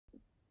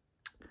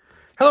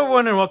Hello,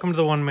 everyone, and welcome to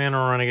the One Man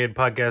Renegade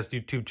Podcast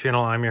YouTube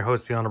channel. I'm your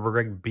host, the Honorable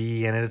Greg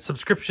B, and it's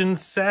subscription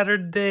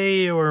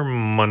Saturday or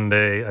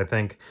Monday, I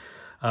think.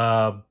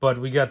 But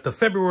we got the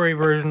February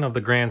version of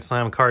the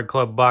GrandSlam Card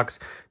Club box.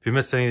 If you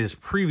missed any of this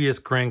previous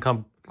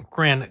GrandSlam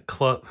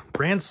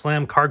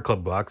Card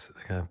Club box,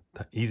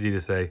 easy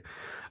to say,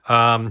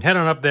 head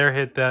on up there,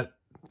 hit that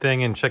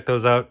thing and check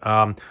those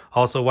out.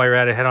 Also, while you're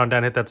at it, head on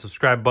down, hit that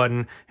subscribe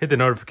button, hit the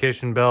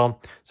notification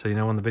bell so you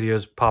know when the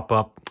videos pop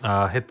up.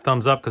 Hit the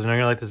thumbs up because I know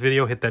you're gonna like this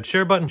video. Hit that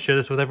share button, share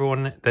this with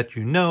everyone that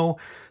you know.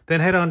 Then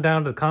head on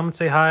down to the comments,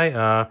 say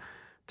hi.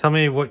 Tell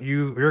me what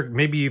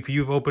maybe if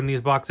you've opened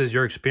these boxes,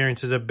 your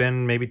experiences have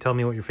been. Maybe tell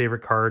me what your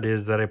favorite card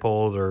is that I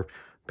pulled or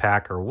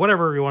pack or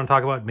whatever you want to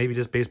talk about. Maybe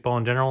just baseball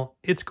in general.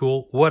 It's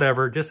cool.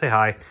 Whatever. Just say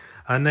hi.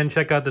 And then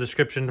check out the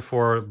description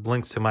for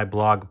links to my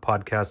blog,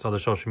 podcast, other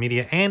social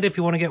media. And if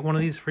you want to get one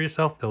of these for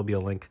yourself, there'll be a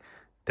link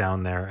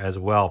down there as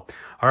well.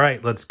 All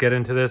right, let's get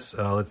into this.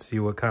 Let's see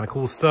what kind of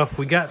cool stuff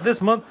we got this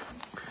month.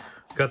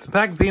 Got some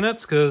packing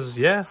peanuts because,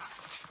 yeah,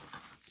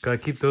 got to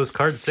keep those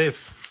cards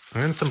safe.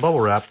 And some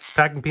bubble wrap.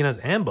 Packing peanuts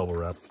and bubble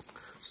wrap.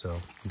 So,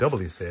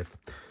 doubly safe.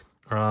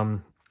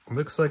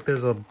 Looks like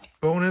there's a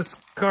bonus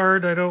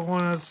card I don't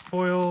want to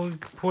spoil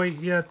quite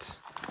yet.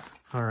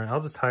 All right,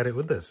 I'll just hide it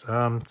with this.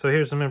 So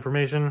here's some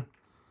information.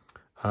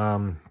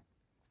 Check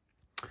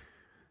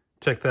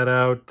that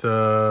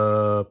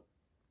out.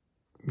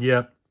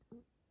 Yep.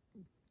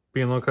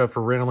 Be on the lookout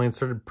for randomly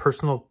inserted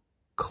personal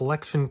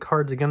collection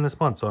cards again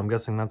this month. So I'm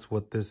guessing that's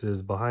what this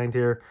is behind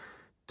here.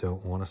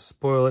 Don't want to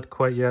spoil it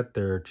quite yet.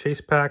 They're chase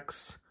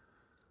packs.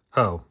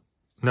 Oh,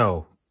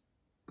 no.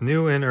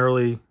 New and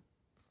early.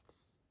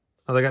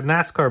 Oh, they got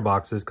NASCAR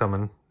boxes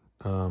coming.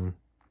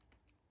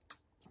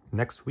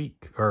 Next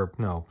week, or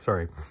no,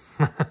 sorry.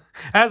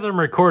 As I'm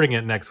recording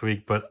it next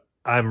week, but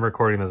I'm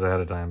recording this ahead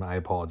of time. I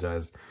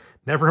apologize.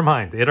 Never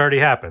mind. It already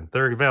happened.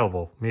 They're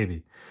available,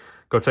 maybe.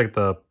 Go check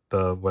the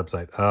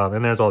website.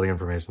 And there's all the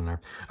information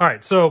there. All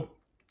right, so,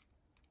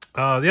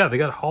 yeah, they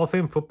got Hall of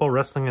Fame football,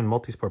 wrestling, and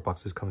multi-sport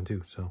boxes coming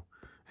too, so,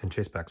 and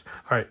chase packs.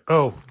 All right,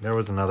 oh, there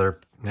was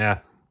another. Yeah,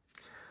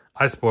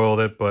 I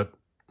spoiled it, but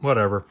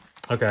whatever.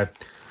 Okay.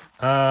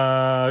 We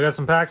got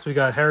some packs. We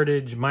got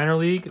Heritage Minor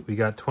League. We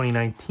got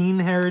 2019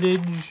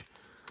 Heritage.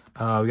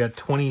 We got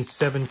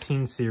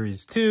 2017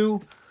 Series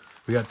 2.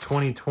 We got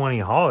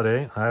 2020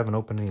 Holiday. I haven't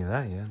opened any of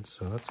that yet,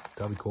 so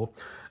that'll be cool.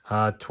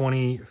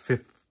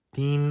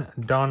 2015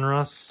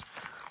 Donruss.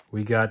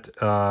 We got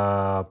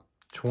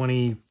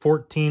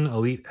 2014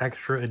 Elite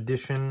Extra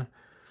Edition.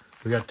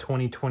 We got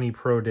 2020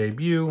 Pro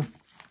Debut. We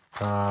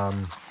got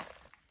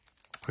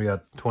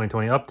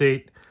 2020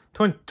 Update.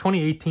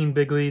 2018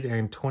 Big Lead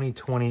and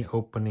 2020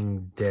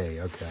 Opening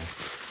Day. Okay.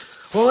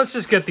 Well, let's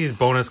just get these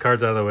bonus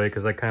cards out of the way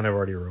because I kind of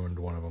already ruined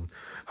one of them.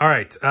 All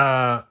right.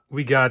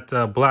 We got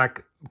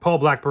Paul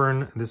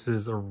Blackburn. This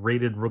is a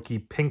rated rookie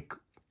pink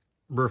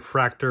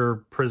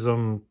refractor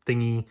prism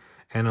thingy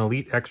and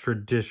Elite Extra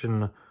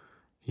Edition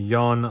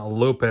Yon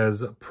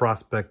Lopez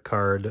prospect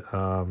card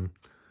from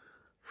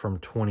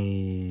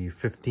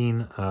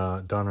 2015.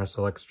 Donruss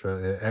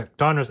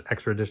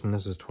Extra Edition.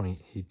 This is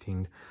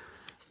 2018.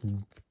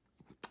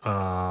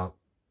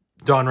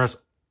 Donruss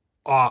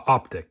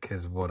Optic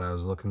is what I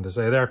was looking to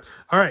say there.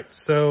 All right,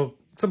 so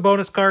some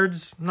bonus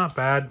cards, not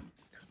bad.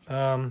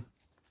 Throw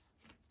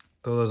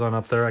those on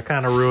up there. I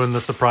kind of ruined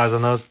the surprise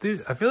on those.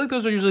 I feel like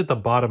those are usually at the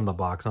bottom of the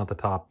box, not the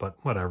top, but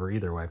whatever,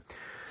 either way.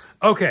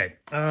 Okay,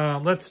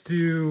 let's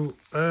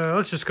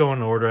just go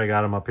in order. I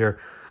got them up here.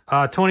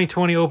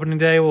 2020 opening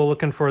day, we're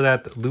looking for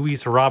that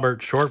Luis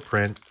Robert short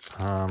print.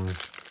 I don't know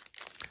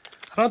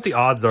what the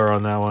odds are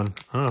on that one.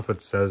 I don't know if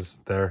it says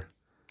there.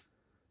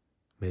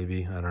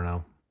 Maybe, I don't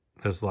know.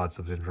 There's lots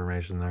of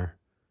information there.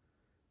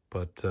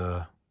 But,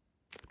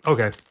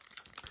 okay.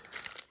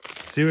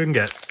 See what we can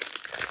get.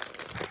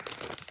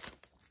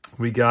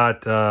 We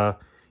got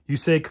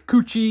Yusei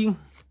Kikuchi,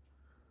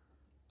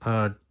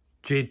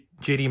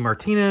 JD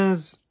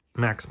Martinez,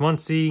 Max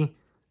Muncy,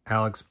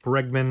 Alex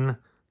Bregman,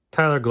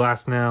 Tyler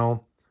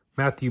Glasnow,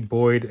 Matthew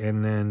Boyd,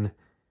 and then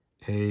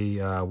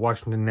a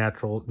Washington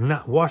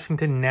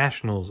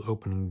Nationals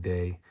opening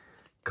day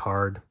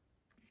card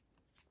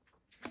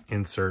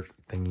insert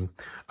thingy.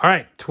 All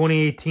right,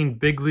 2018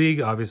 Big League.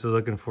 Obviously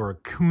looking for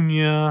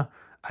Acuna.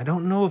 I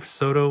don't know if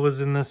Soto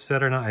was in this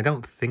set or not. I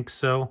don't think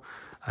so.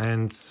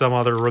 And some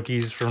other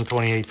rookies from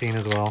 2018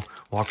 as well.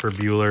 Walker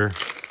Buehler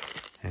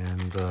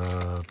and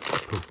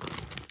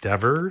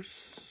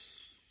Devers.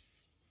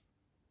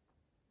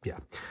 Yeah.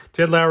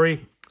 Jed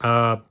Lowry,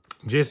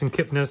 Jason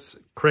Kipnis,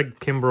 Craig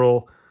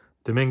Kimbrell,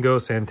 Domingo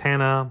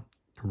Santana,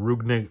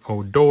 Rougned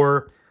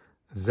Odor,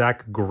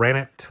 Zach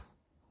Granite,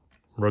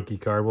 rookie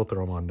card. We'll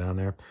throw them on down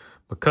there.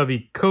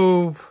 McCovey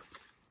Cove,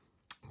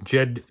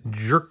 Jed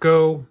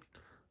Jerko,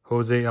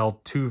 Jose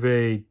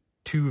Altuve,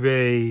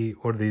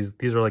 what are these?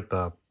 These are like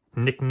the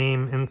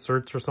nickname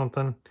inserts or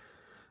something,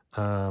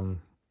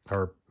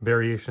 or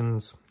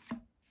variations.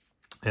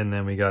 And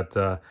then we got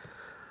the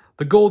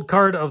gold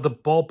card of the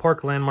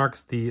ballpark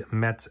landmarks, the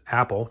Mets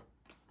apple,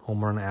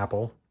 home run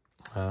apple.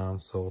 So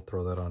we'll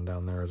throw that on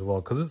down there as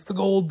well because it's the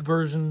gold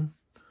version.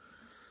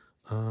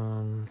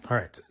 All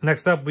right,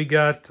 next up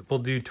we'll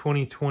do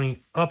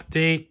 2020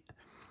 update.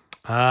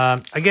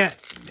 Again,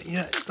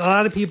 a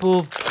lot of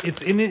people, it's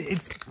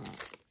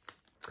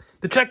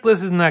the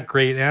checklist isn't that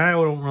great, and I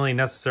don't really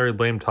necessarily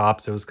blame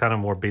Topps. It was kind of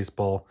more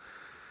baseball,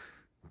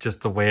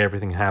 just the way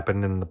everything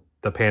happened in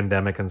the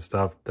pandemic and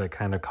stuff that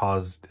kind of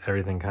caused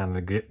everything kind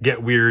of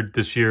get weird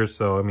this year.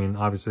 So, I mean,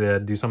 obviously they had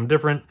to do something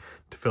different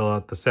to fill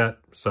out the set.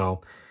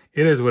 So,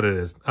 it is what it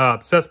is.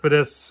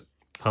 Cespedes,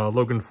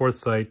 Logan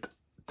Forsythe,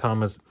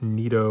 Thomas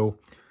Nido.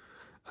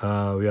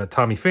 We got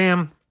Tommy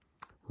Pham,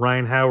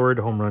 Ryan Howard,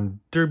 Home Run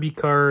Derby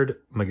card,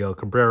 Miguel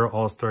Cabrera,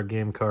 All-Star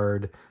Game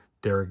card,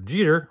 Derek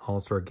Jeter,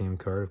 All-Star Game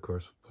card, of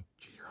course, put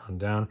Jeter on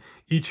down,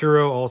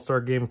 Ichiro,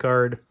 All-Star Game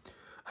card.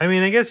 I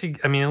mean,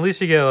 at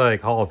least you get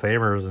like Hall of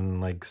Famers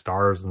and like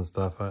stars and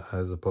stuff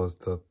as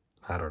opposed to,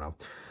 I don't know.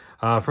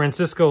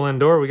 Francisco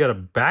Lindor, we got a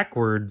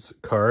backwards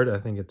card. I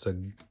think it's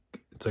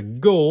a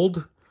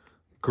gold.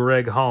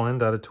 Greg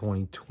Holland out of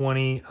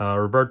 2020.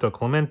 Roberto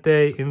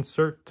Clemente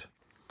insert.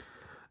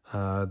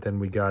 Then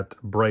we got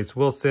Bryce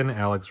Wilson,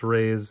 Alex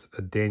Reyes,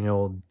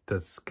 Daniel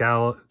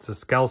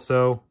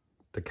Descalso,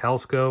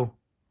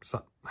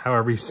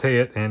 however you say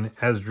it, and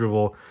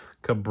Asdrubal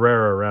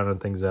Cabrera rounding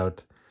things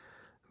out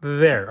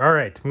there. All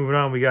right, moving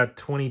on. We got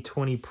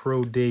 2020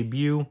 Pro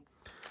Debut.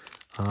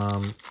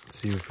 Let's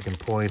see if we can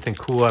pull anything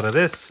cool out of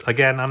this.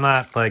 Again, I'm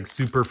not like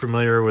super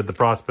familiar with the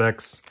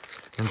prospects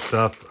and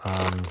stuff.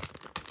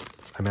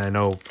 I mean, I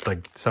know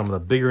like some of the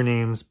bigger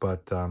names,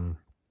 but and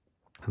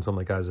some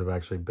of the guys have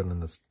actually been in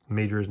the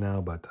majors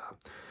now, but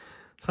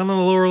some of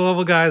the lower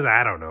level guys,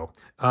 I don't know.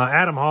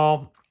 Adam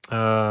Hall,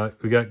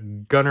 we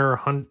got Gunnar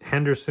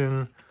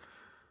Henderson,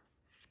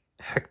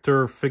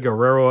 Hector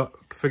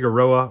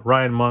Figueroa,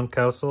 Ryan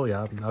Mountcastle.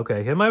 Yeah,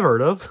 okay, him I've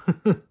heard of.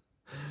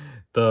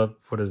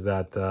 What is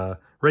that?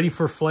 Ready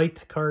for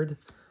Flight card.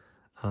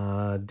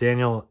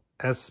 Daniel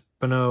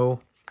Espino,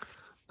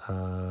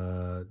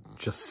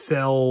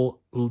 Giselle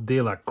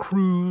De La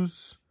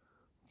Cruz,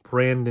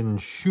 Brandon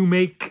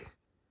Shoemake,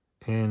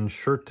 and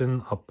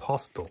Sherton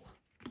Apostle.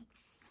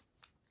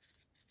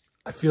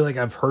 I feel like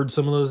I've heard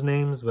some of those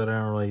names, but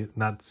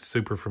not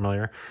super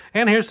familiar.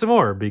 And here's some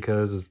more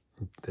because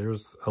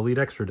there's Elite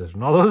Extra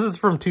Edition. Although this is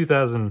from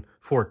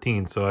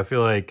 2014, so I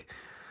feel like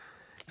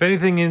if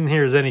anything in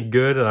here is any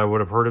good, I would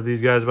have heard of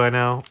these guys by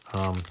now.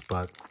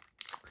 But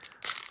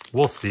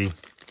we'll see.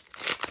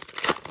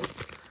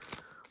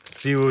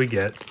 See what we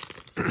get.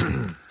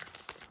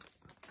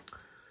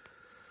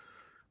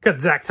 Got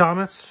Zach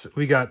Thomas.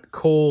 We got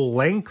Cole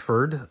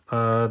Langford.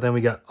 Then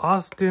we got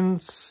Austin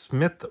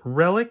Smith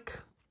Relic.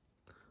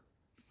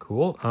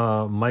 Cool.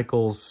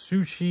 Michael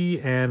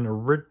Sushi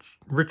and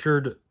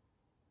Richard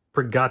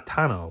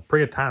Prigatano.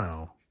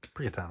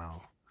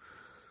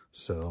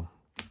 So,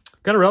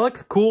 got a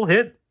relic. Cool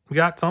hit. We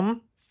got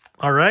something.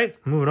 All right.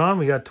 Moving on.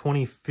 We got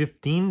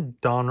 2015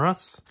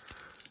 Donruss.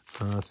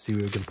 Let's see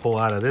what we can pull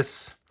out of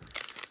this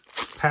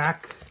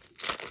pack.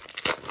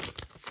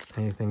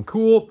 Anything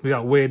cool? We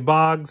got Wade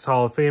Boggs,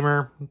 Hall of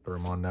Famer. Throw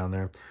him on down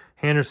there.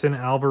 Henderson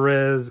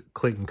Alvarez,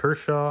 Clayton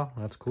Kershaw.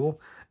 That's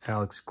cool.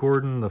 Alex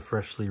Gordon, the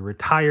freshly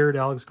retired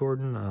Alex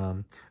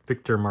Gordon.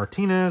 Victor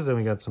Martinez. And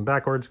we got some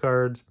backwards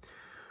cards.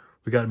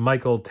 We got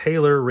Michael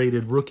Taylor,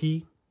 rated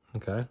rookie.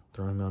 Okay,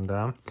 throw him on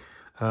down.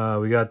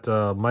 We got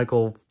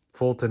Michael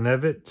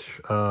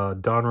Fultonevich,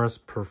 Donruss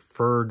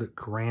preferred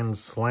Grand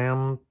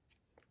Slam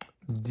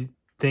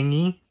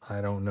thingy. I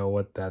don't know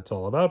what that's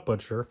all about,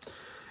 but sure.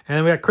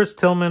 And we got Chris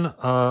Tillman,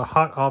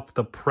 hot off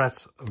the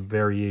press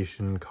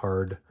variation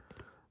card.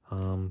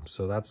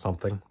 So that's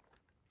something.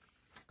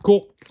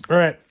 Cool. All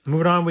right,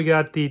 moving on. We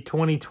got the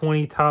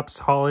 2020 Topps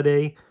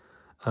Holiday.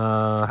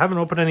 Haven't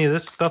opened any of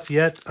this stuff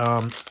yet.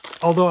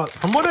 Although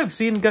from what I've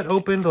seen got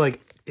opened,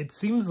 like it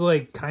seems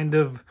like kind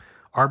of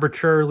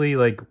arbitrarily,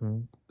 like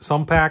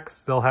some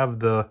packs they'll have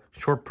the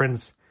short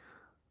prints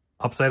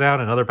upside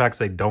down and other packs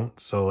they don't.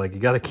 So like you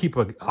got to keep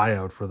an eye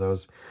out for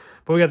those.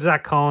 But we got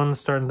Zach Collins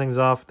starting things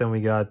off. Then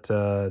we got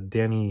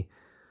Danny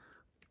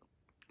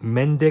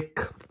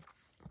Mendick,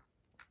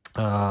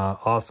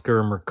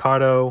 Oscar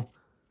Mercado,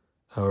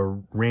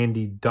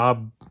 Randy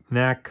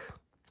Dobnak.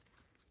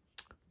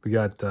 We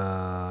got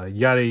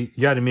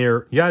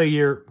Yadier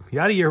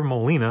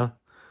Molina.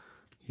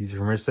 Easy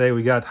for me to say.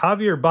 We got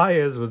Javier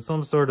Baez with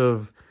some sort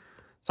of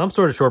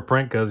short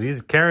print because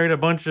he's carrying a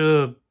bunch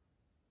of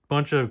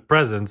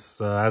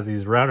presents as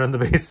he's rounding the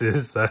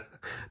bases. I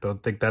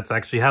don't think that's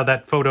actually how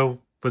that photo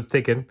was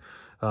taken.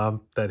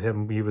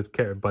 He was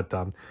carrying, but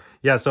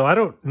yeah. So I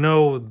don't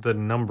know the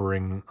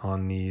numbering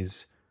on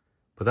these,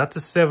 but that's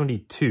a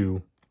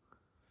 72.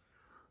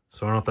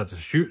 So I don't know if that's a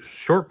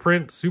short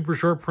print, super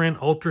short print,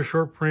 ultra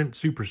short print,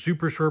 super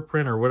short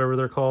print, or whatever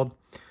they're called.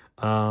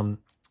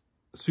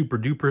 Super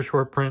duper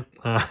short print.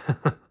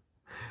 But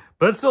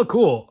it's still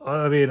cool.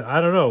 I mean,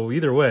 I don't know.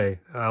 Either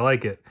way, I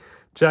like it.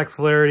 Jack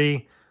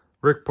Flaherty,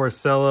 Rick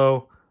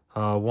Porcello,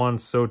 Juan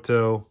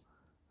Soto.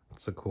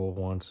 It's a cool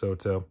Juan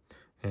Soto.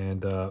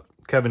 and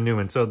Kevin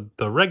Newman. So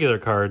the regular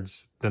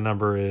cards, the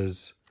number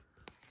is,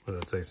 what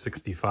did it say,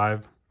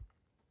 65?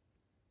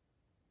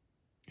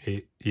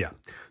 8, yeah.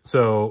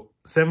 So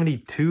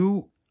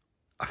 72,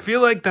 I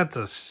feel like that's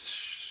a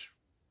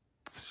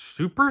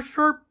super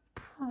short,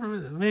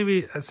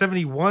 maybe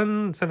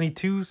 71,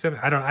 72, 7,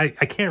 I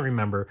can't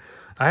remember.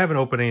 I haven't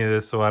opened any of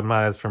this, so I'm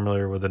not as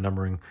familiar with the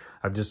numbering.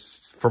 I've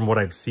just, from what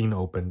I've seen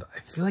opened, I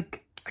feel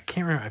like, I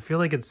can't remember. I feel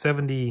like it's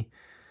 70,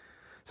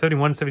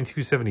 71,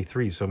 72,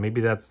 73. So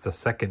maybe that's the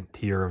second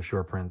tier of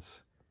short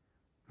prints.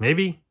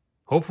 Maybe,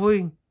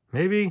 hopefully,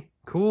 maybe,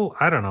 cool.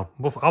 I don't know.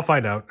 I'll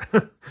find out.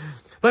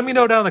 Let me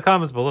know down in the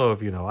comments below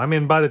if you know. I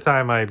mean, by the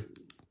time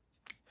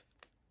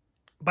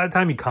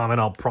you comment,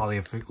 I'll probably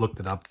have looked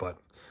it up. But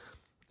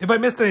if I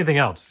missed anything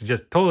else,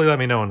 just totally let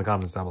me know in the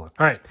comments down below.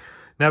 All right.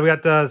 Now we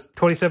got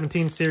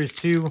 2017 Series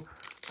 2.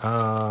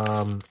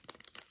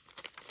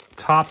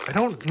 Top. I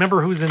don't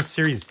remember who's in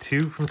Series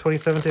 2 from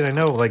 2017. I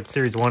know like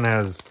Series 1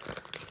 has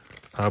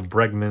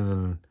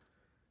Bregman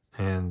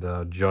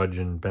and Judge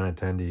and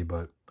Benintendi,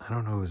 but I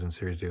don't know who's in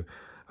Series 2.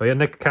 Oh yeah,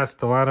 Nick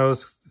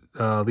Castellanos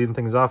leading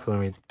things off. Then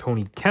we have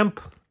Tony Kemp.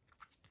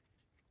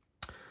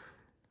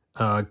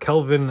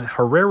 Kelvin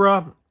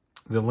Herrera,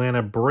 the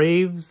Atlanta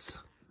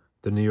Braves,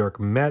 the New York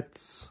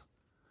Mets.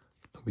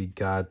 We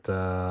got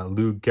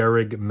Lou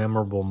Gehrig,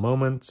 Memorable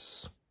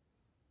Moments.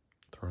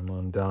 Throw him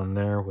on down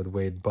there with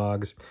Wade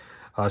Boggs.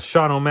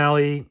 Sean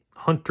O'Malley,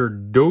 Hunter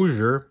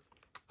Dozier,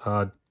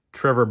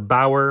 Trevor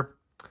Bauer,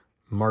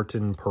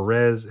 Martin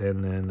Perez,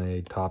 and then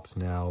a Topps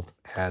Now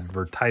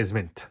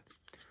advertisement.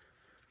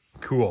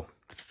 Cool.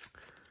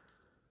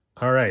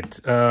 All right.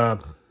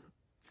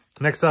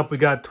 Next up, we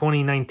got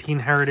 2019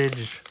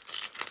 Heritage.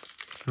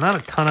 Not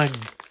a ton of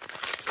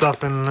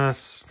stuff in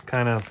this.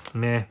 Kind of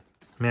meh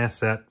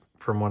set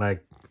from what I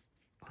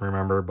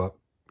remember, but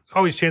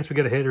always chance we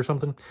get a hit or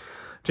something.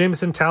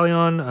 Jameson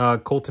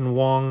Talion, Colton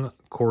Wong,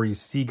 Corey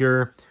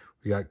Seager.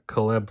 We got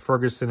Caleb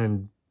Ferguson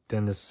and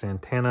Dennis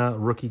Santana.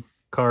 Rookie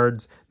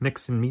cards.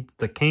 Nixon Meets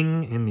the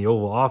King in the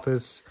Oval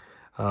Office.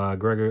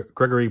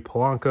 Gregory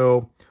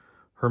Polanco.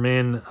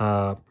 Hernan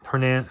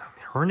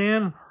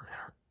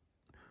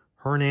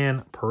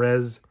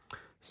Perez.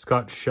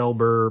 Scott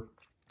Shelber.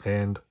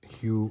 And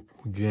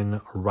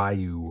Hyun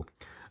Ryu.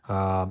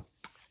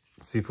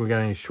 Let's see if we got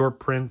any short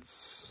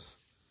prints.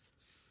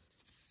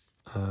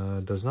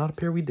 Does not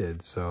appear we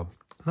did, so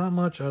not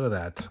much out of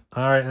that.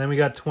 All right, and then we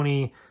got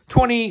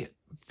 2020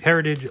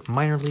 Heritage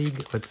Minor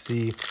League. Let's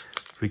see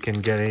if we can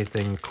get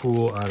anything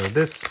cool out of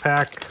this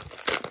pack.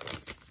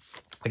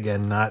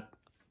 Again, not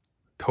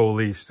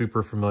totally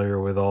super familiar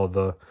with all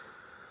the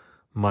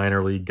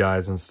minor league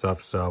guys and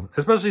stuff, so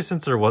especially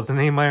since there wasn't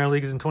any minor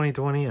leagues in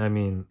 2020. I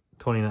mean,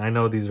 I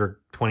know these are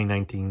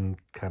 2019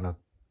 kind of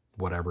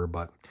whatever,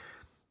 but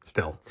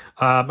still.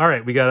 All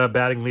right, we got a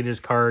batting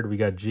leaders card. We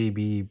got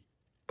JB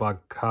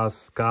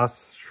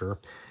Bakaskas, sure.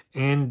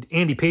 And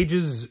Andy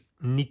Pages,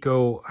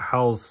 Nico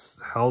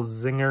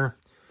Halsinger.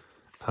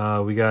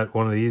 We got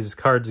one of these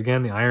cards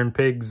again, the Iron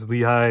Pigs,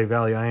 Lehigh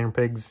Valley Iron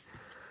Pigs.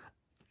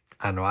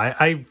 I don't know.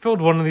 I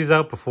filled one of these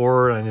out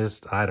before, and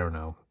I don't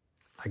know.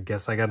 I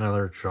guess I got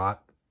another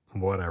shot.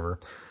 Whatever.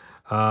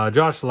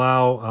 Josh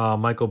Lau,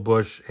 Michael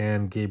Bush,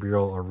 and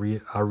Gabriel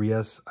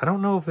Arias. I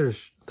don't know if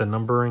there's the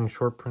numbering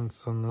short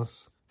prints on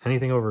this.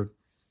 Anything over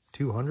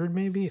 200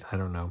 maybe? I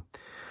don't know.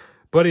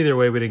 But either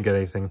way, we didn't get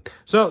anything.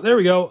 So there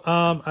we go.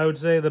 I would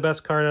say the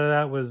best card out of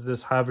that was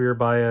this Javier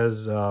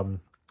Baez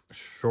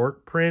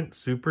short print,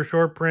 super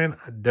short print.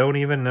 I don't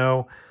even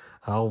know.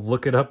 I'll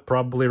look it up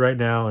probably right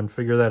now and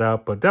figure that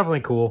out. But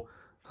definitely cool.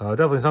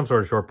 Definitely some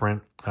sort of short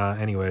print.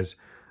 Anyways,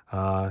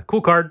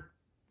 cool card.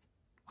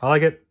 I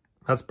like it.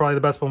 That's probably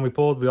the best one we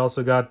pulled. We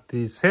also got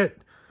these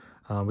hit.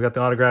 We got the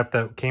autograph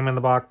that came in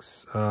the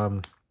box.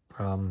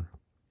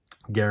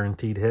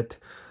 Guaranteed hit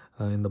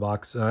in the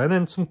box. And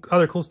then some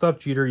other cool stuff.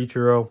 Jeter,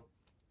 Ichiro,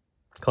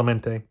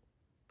 Clemente.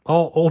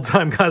 All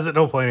old-time guys that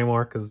don't play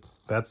anymore because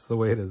that's the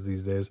way it is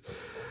these days.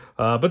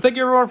 But thank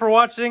you, everyone, for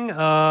watching.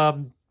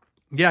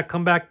 Yeah,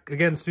 come back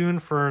again soon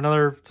for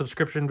another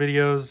subscription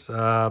videos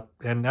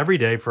and every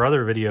day for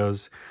other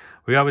videos.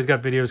 We always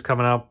got videos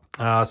coming up.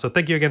 So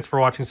thank you again for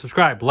watching.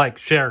 Subscribe, like,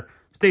 share,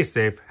 stay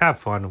safe, have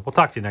fun. We'll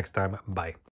talk to you next time. Bye.